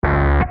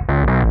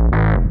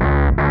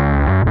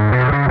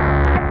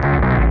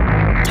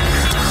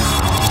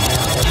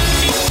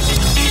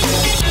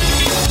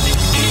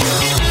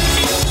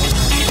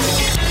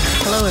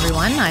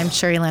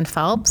Sherry Lynn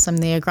Phelps. I'm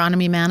the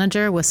agronomy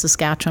manager with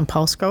Saskatchewan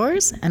Pulse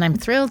Growers, and I'm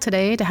thrilled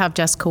today to have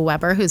Jessica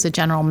Weber, who's a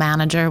general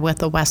manager with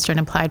the Western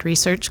Applied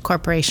Research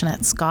Corporation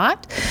at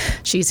Scott.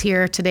 She's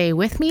here today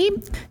with me,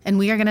 and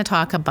we are going to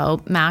talk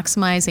about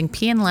maximizing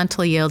pea and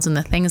lentil yields and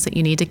the things that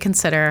you need to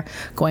consider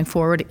going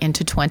forward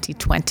into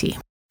 2020.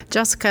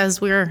 Jessica, as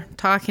we're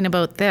talking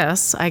about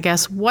this, I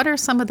guess, what are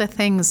some of the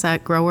things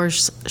that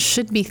growers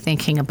should be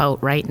thinking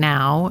about right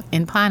now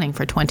in planning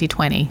for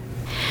 2020?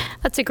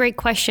 That's a great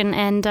question,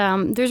 and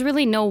there's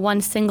really no one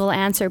single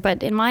answer,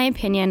 but in my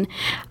opinion,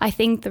 I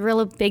think the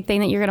real big thing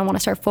that you're going to want to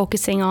start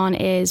focusing on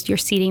is your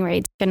seeding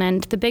rates,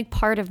 and the big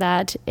part of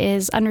that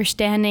is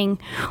understanding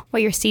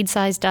what your seed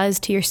size does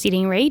to your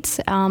seeding rates.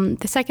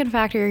 The second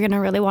factor you're going to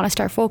really want to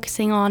start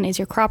focusing on is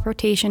your crop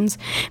rotations,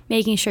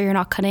 making sure you're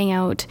not cutting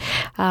out,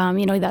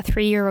 that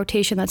 3-year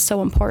rotation that's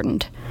so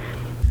important.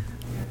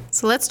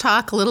 So let's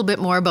talk a little bit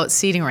more about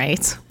seeding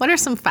rates. What are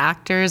some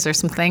factors or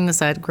some things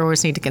that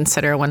growers need to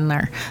consider when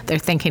they're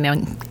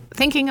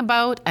thinking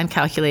about and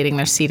calculating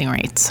their seeding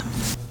rates?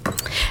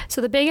 So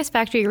the biggest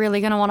factor you're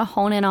really going to want to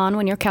hone in on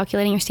when you're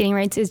calculating your seeding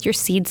rates is your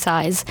seed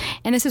size.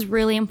 And this is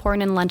really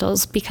important in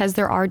lentils because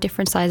there are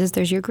different sizes.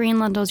 There's your green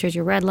lentils, there's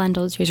your red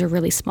lentils, there's your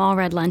really small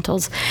red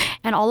lentils.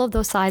 And all of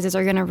those sizes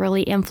are going to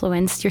really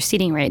influence your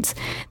seeding rates.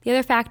 The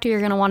other factor you're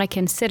going to want to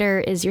consider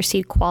is your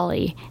seed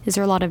quality. Is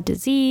there a lot of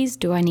disease?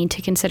 Do I need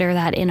to consider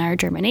that in our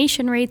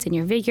germination rates, in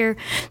your vigor?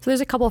 So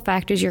there's a couple of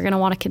factors you're going to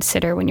want to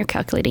consider when you're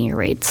calculating your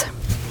rates.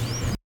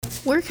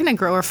 Where can a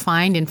grower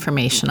find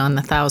information on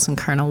the 1,000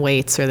 kernel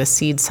weights or the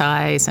seed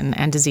size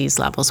and disease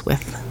levels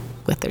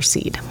with their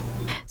seed?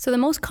 So the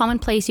most common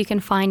place you can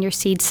find your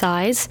seed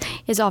size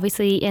is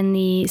obviously in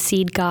the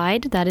seed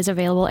guide that is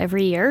available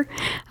every year.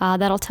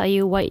 That'll tell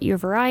you what your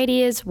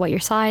variety is, what your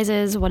size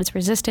is, what it's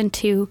resistant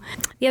to.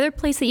 The other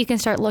place that you can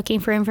start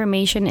looking for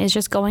information is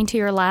just going to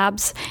your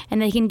labs,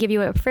 and they can give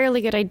you a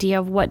fairly good idea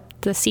of what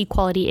the seed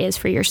quality is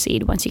for your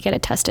seed once you get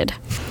it tested.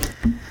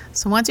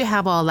 So once you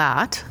have all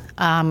that,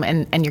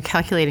 and you're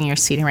calculating your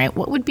seeding rate,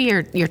 what would be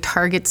your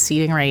target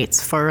seeding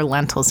rates for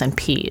lentils and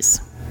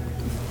peas?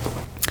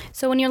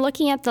 So when you're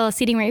looking at the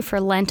seeding rate for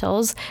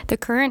lentils, the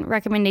current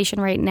recommendation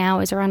right now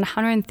is around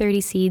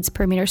 130 seeds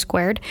per meter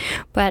squared.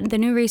 But the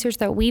new research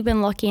that we've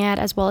been looking at,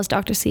 as well as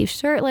Dr. Steve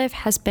Shurtleff,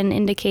 has been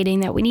indicating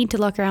that we need to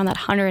look around that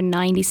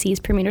 190 seeds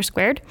per meter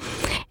squared.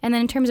 And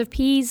then in terms of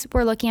peas,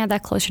 we're looking at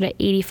that closer to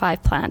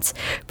 85 plants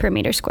per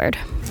meter squared.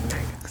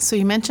 So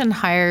you mentioned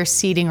higher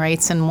seeding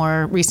rates and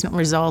more recent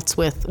results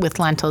with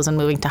lentils and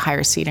moving to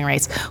higher seeding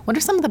rates. What are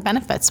some of the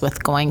benefits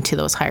with going to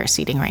those higher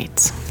seeding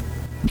rates?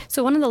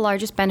 So one of the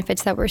largest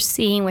benefits that we're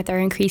seeing with our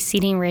increased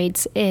seeding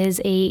rates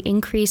is a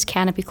increased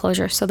canopy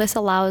closure. So this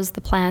allows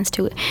the plants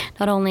to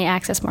not only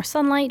access more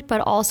sunlight, but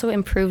also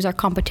improves our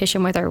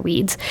competition with our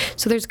weeds.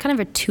 So there's kind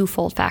of a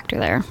twofold factor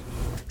there.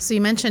 So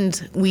you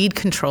mentioned weed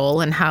control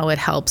and how it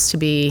helps to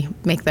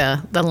make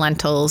the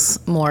lentils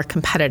more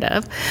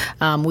competitive.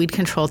 Weed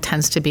control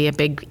tends to be a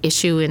big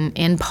issue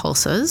in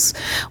pulses.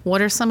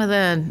 What are some of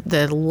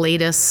the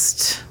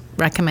latest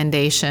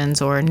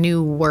recommendations or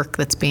new work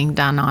that's being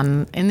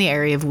done in the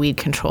area of weed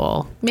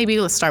control? Maybe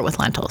let's start with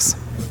lentils.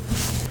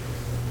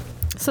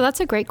 So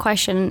that's a great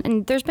question,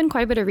 and there's been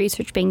quite a bit of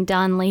research being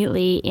done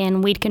lately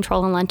in weed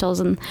control in lentils,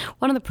 and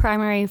one of the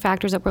primary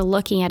factors that we're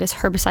looking at is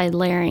herbicide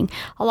layering.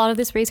 A lot of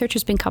this research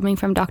has been coming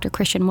from Dr.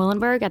 Christian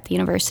Muhlenberg at the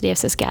University of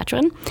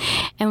Saskatchewan,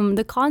 and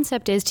the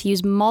concept is to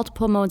use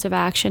multiple modes of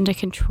action to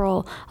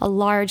control a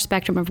large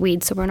spectrum of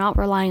weeds, so we're not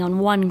relying on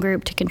one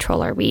group to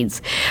control our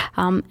weeds.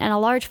 And a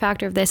large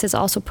factor of this is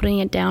also putting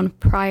it down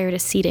prior to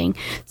seeding,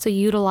 so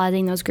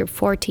utilizing those group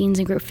 14s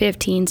and group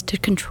 15s to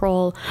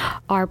control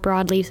our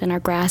broadleaves and our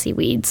grassy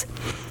weeds.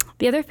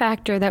 The other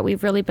factor that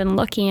we've really been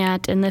looking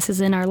at, and this is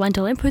in our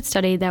lentil input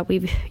study that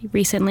we've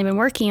recently been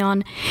working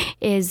on,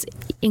 is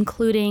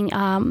including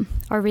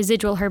our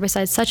residual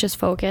herbicides such as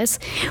Focus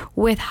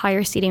with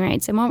higher seeding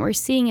rates. And what we're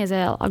seeing is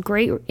a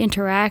great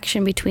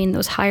interaction between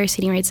those higher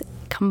seeding rates,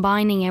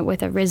 combining it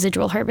with a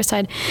residual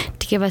herbicide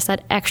to give us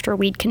that extra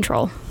weed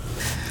control.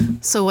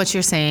 So what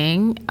you're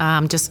saying,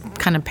 just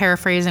kind of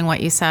paraphrasing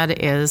what you said,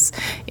 is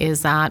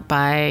that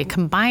by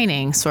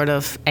combining sort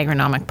of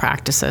agronomic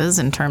practices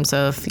in terms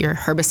of your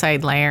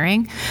herbicide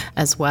layering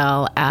as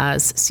well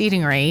as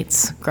seeding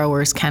rates,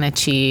 growers can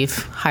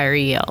achieve higher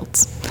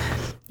yields.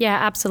 Yeah,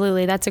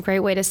 absolutely. That's a great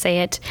way to say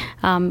it.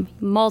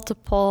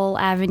 Multiple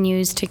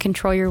avenues to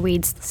control your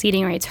weeds,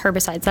 seeding rates,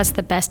 herbicides. That's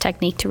the best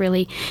technique to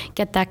really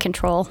get that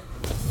control.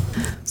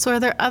 So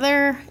are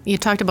there you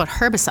talked about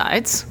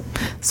herbicides,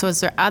 so is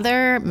there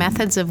other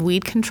methods of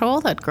weed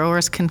control that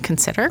growers can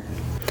consider?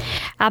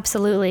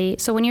 Absolutely.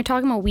 So when you're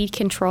talking about weed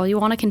control, you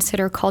want to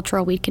consider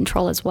cultural weed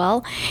control as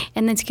well.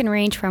 And this can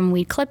range from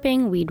weed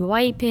clipping, weed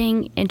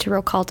wiping,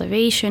 interrow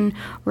cultivation,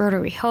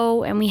 rotary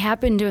hoe. And we have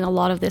been doing a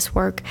lot of this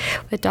work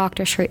with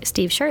Dr.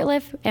 Steve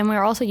Shurtleff. And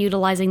we're also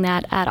utilizing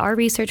that at our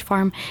research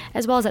farm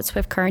as well as at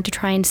Swift Current to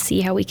try and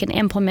see how we can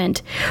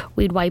implement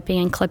weed wiping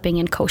and clipping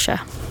in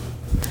kochia.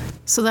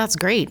 So that's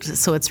great.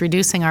 So it's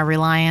reducing our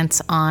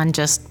reliance on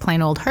just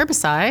plain old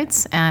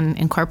herbicides and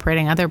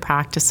incorporating other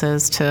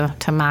practices to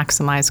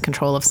maximize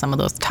control of some of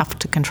those tough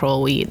to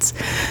control weeds.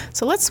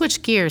 So let's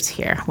switch gears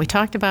here. We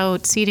talked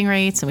about seeding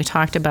rates and we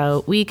talked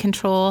about weed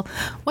control.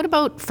 What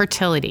about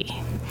fertility?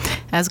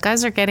 As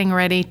guys are getting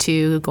ready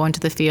to go into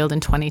the field in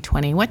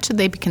 2020, what should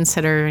they be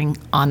considering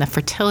on the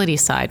fertility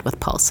side with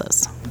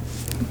pulses?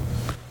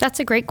 That's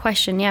a great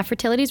question. Yeah,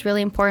 fertility is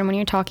really important when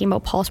you're talking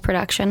about pulse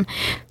production.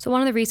 So one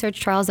of the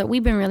research trials that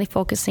we've been really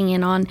focusing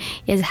in on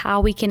is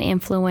how we can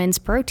influence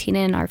protein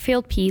in our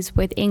field peas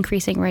with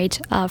increasing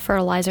rates of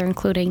fertilizer,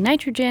 including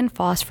nitrogen,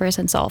 phosphorus,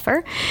 and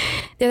sulfur.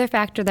 The other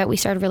factor that we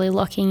started really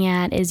looking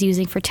at is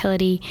using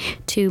fertility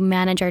to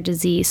manage our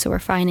disease. So we're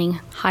finding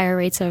higher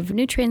rates of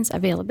nutrients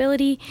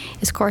availability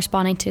is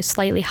corresponding to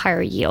slightly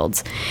higher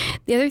yields.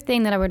 The other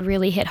thing that I would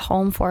really hit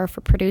home for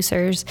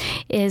producers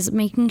is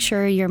making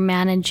sure you're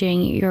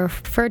managing your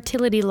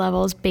fertility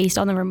levels based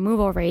on the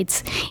removal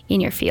rates in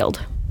your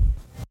field.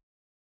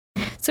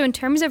 So in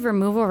terms of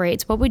removal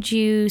rates, what would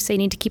you say you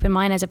need to keep in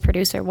mind as a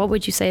producer? What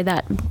would you say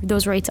that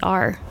those rates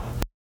are?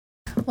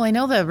 Well, I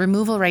know the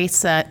removal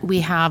rates that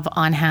we have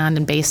on hand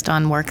and based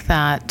on work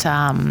that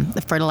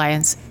the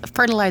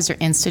Fertilizer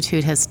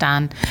Institute has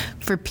done.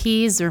 For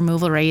peas, the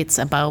removal rate's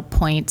about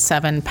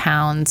 0.7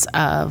 pounds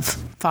of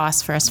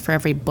phosphorus for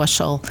every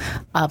bushel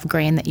of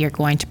grain that you're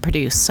going to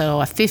produce.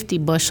 So a 50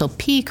 bushel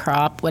pea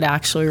crop would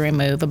actually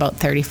remove about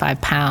 35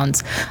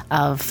 pounds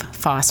of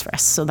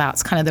phosphorus. So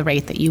that's kind of the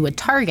rate that you would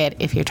target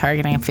if you're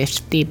targeting a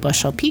 50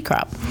 bushel pea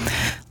crop.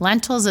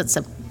 Lentils, it's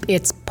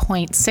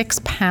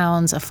 0.6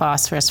 pounds of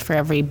phosphorus for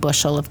every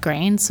bushel of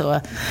grain.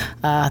 So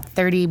a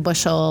 30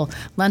 bushel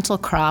lentil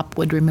crop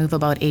would remove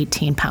about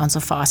 18 pounds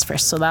of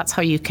phosphorus. So that's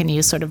how you can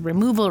use sort of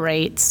removal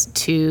rates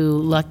to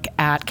look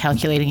at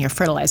calculating your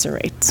fertilizer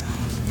rates.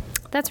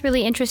 That's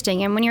really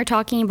interesting. And when you're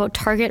talking about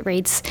target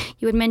rates,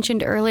 you had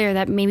mentioned earlier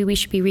that maybe we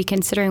should be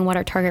reconsidering what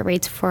our target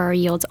rates for our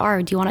yields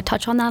are. Do you want to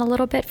touch on that a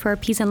little bit for our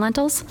peas and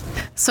lentils?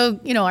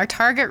 So, our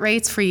target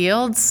rates for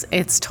yields,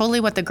 it's totally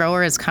what the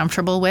grower is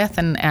comfortable with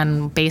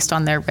and based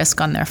on their risk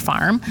on their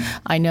farm.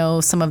 I know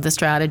some of the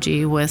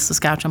strategy with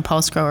Saskatchewan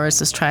Pulse Growers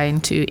is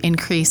trying to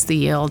increase the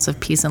yields of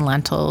peas and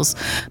lentils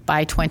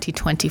by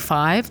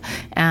 2025.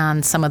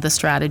 And some of the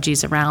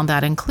strategies around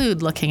that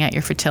include looking at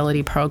your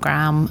fertility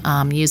program,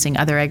 using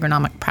other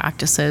agronomic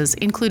practices,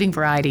 including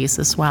varieties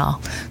as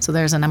well. So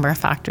there's a number of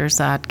factors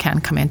that can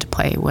come into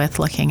play with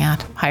looking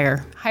at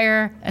higher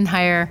and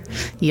higher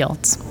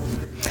yields.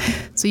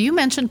 So you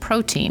mentioned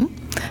protein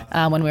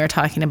when we were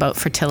talking about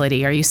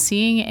fertility. Are you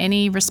seeing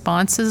any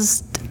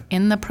responses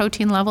in the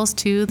protein levels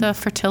to the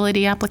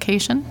fertility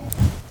application?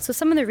 So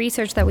some of the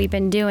research that we've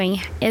been doing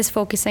is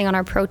focusing on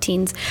our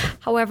proteins.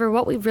 However,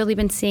 what we've really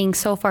been seeing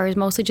so far is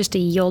mostly just a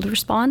yield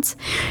response,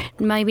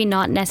 maybe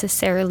not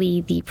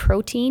necessarily the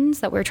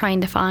proteins that we're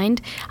trying to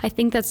find. I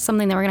think that's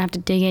something that we're going to have to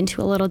dig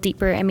into a little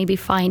deeper and maybe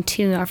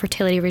fine-tune our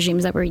fertility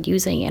regimes that we're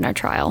using in our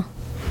trial.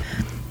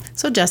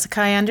 So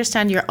Jessica, I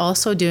understand you're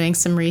also doing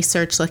some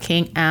research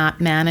looking at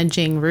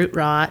managing root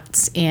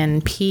rots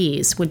in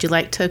peas. Would you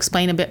like to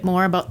explain a bit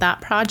more about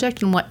that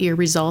project and what your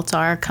results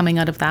are coming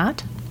out of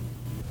that?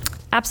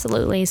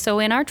 Absolutely. So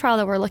in our trial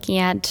that we're looking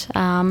at,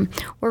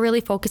 we're really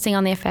focusing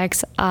on the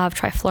effects of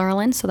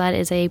trifluralin. So that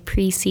is a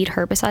pre-seed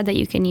herbicide that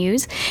you can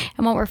use.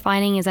 And what we're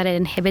finding is that it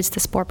inhibits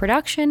the spore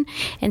production,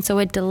 and so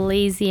it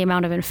delays the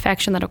amount of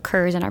infection that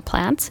occurs in our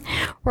plants.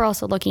 We're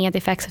also looking at the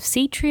effects of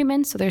seed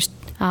treatment. So there's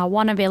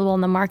one available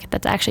in the market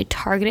that's actually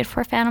targeted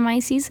for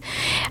Phanomyces.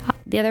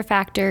 The other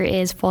factor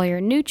is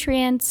foliar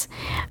nutrients.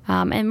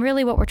 And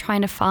really what we're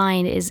trying to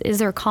find is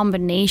there a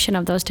combination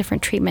of those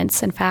different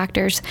treatments and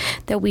factors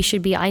that we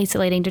should be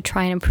isolating to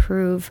try and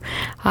improve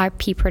our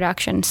pea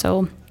production.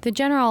 So the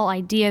general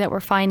idea that we're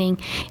finding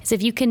is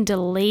if you can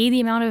delay the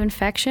amount of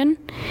infection,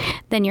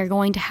 then you're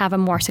going to have a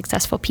more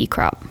successful pea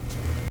crop.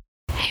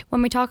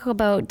 When we talk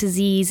about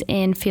disease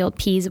in field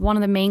peas, one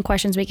of the main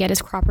questions we get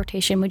is crop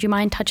rotation. Would you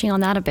mind touching on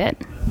that a bit?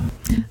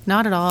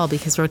 Not at all,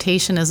 because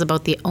rotation is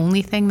about the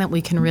only thing that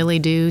we can really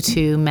do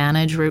to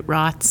manage root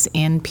rots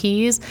in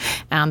peas.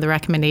 And the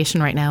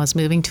recommendation right now is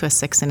moving to a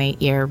 6 and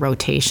 8 year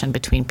rotation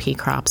between pea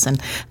crops.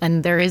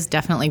 And there is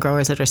definitely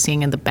growers that are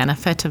seeing the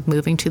benefit of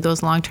moving to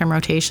those long-term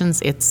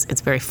rotations.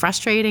 It's very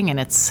frustrating, and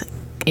it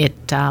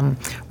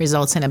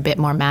results in a bit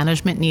more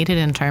management needed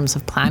in terms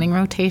of planning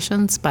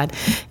rotations, but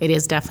it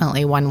is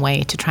definitely one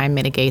way to try and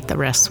mitigate the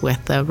risks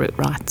with the root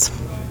rots.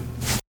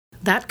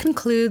 That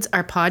concludes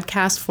our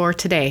podcast for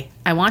today.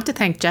 I want to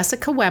thank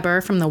Jessica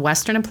Weber from the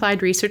Western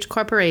Applied Research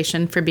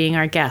Corporation for being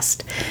our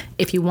guest.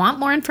 If you want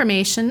more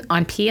information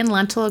on pea and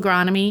lentil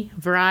agronomy,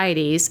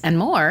 varieties, and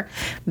more,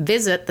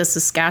 visit the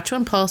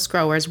Saskatchewan Pulse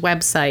Growers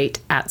website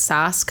at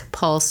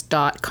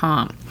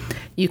saskpulse.com.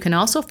 You can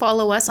also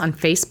follow us on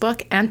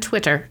Facebook and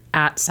Twitter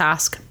at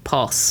Sask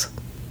Pulse.